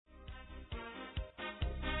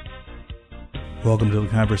Welcome to the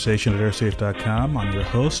conversation at airsafe.com. I'm your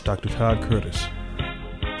host, Dr. Todd Curtis.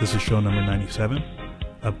 This is show number 97,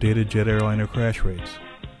 Updated Jet Airliner Crash Rates.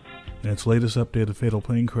 In its latest updated fatal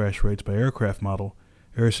plane crash rates by aircraft model,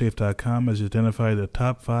 airsafe.com has identified the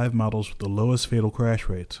top 5 models with the lowest fatal crash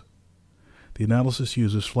rates. The analysis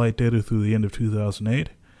uses flight data through the end of 2008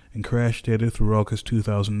 and crash data through August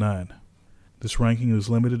 2009. This ranking is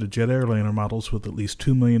limited to jet airliner models with at least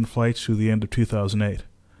 2 million flights through the end of 2008.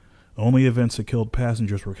 Only events that killed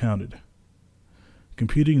passengers were counted.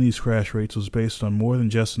 Computing these crash rates was based on more than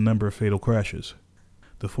just the number of fatal crashes.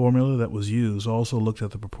 The formula that was used also looked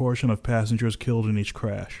at the proportion of passengers killed in each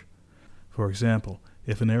crash. For example,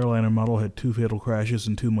 if an airliner model had 2 fatal crashes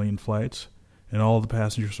in 2 million flights, and all the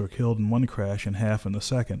passengers were killed in one crash and half in the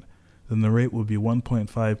second, then the rate would be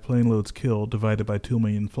 1.5 plane loads killed divided by 2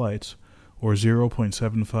 million flights, or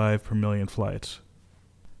 0.75 per million flights.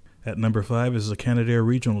 At number 5 is the Canadair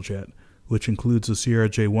regional jet, which includes the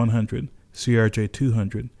CRJ-100,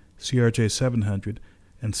 CRJ-200, CRJ-700,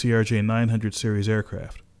 and CRJ-900 series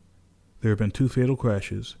aircraft. There have been 2 fatal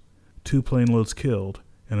crashes, 2 plane loads killed,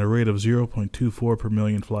 and a rate of 0.24 per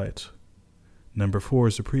million flights. Number 4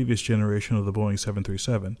 is the previous generation of the Boeing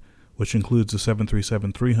 737, which includes the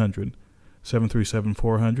 737-300,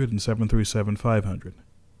 737-400, and 737-500.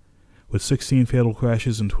 With 16 fatal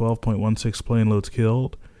crashes and 12.16 plane loads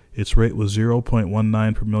killed, its rate was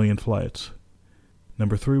 0.19 per million flights.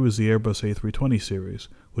 Number 3 was the Airbus A320 series,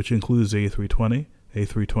 which includes the A320,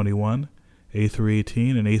 A321,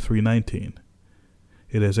 A318, and A319.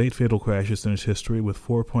 It has 8 fatal crashes in its history with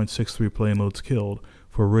 4.63 plane loads killed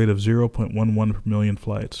for a rate of 0.11 per million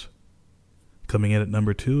flights. Coming in at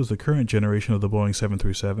number 2 is the current generation of the Boeing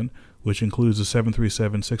 737, which includes the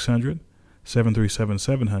 737-600,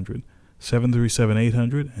 737-700,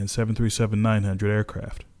 737-800, and 737-900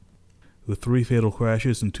 aircraft. With 3 fatal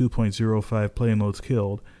crashes and 2.05 plane loads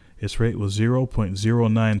killed, its rate was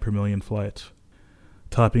 0.09 per million flights.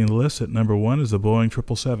 Topping the list at number 1 is the Boeing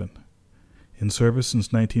 777. In service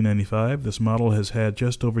since 1995, this model has had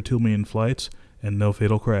just over 2 million flights and no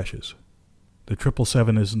fatal crashes. The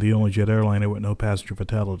 777 isn't the only jet airliner with no passenger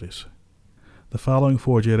fatalities. The following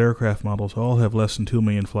 4 jet aircraft models all have less than 2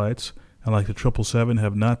 million flights, and like the 777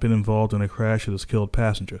 have not been involved in a crash that has killed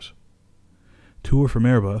passengers. 2 are from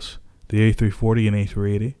Airbus, the A340 and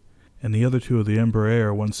A380, and the other 2 are the Embraer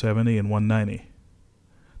 170 and 190.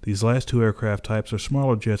 These last 2 aircraft types are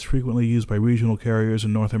smaller jets frequently used by regional carriers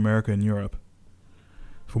in North America and Europe.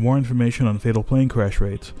 For more information on fatal plane crash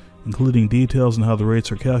rates, including details on how the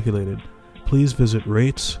rates are calculated, please visit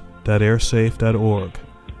rates.airsafe.org.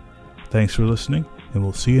 Thanks for listening, and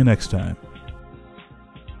we'll see you next time.